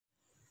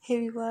Hey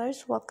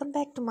viewers, welcome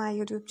back to my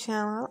YouTube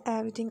channel,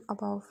 Everything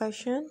About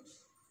Fashion.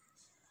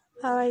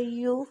 How are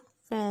you,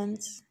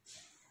 friends?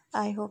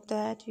 I hope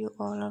that you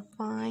all are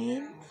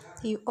fine.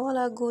 You all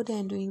are good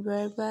and doing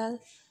very well.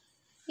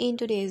 In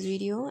today's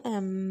video,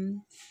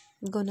 I'm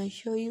gonna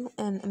show you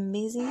an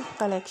amazing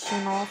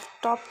collection of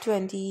top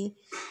 20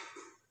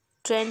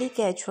 trendy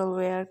casual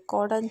wear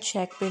cotton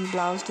check print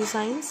blouse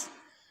designs.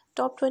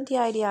 Top 20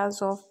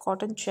 ideas of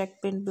cotton check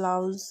print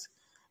blouse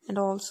and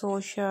also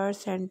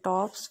shirts and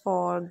tops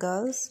for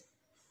girls.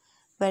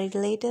 Very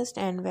latest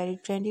and very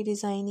trendy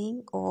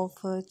designing of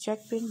check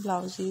print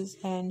blouses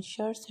and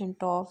shirts and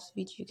tops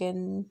which you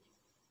can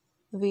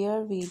wear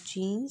with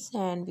jeans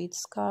and with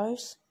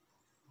skirts.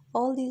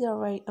 All these are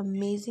very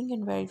amazing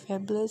and very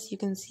fabulous. You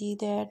can see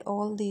that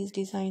all these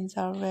designs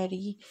are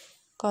very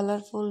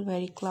colorful,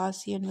 very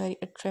classy and very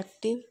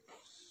attractive.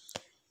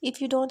 If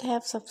you don't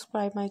have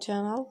subscribed my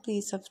channel,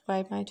 please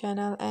subscribe my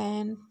channel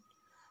and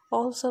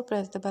also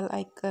press the bell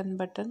icon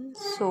button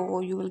so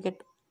you will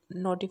get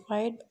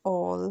notified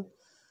all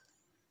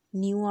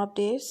new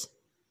updates,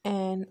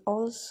 and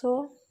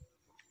also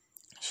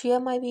share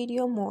my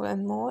video more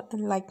and more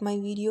and like my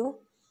video.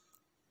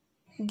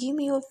 Give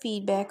me your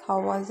feedback,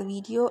 how was the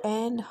video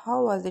and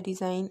how was the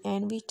design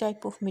and which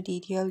type of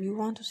material you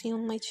want to see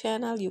on my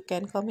channel. You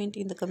can comment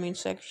in the comment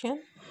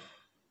section.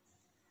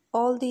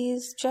 All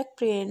these check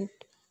print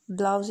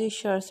blouses,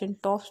 shirts and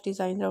tops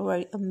designs are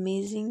very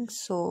amazing,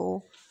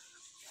 so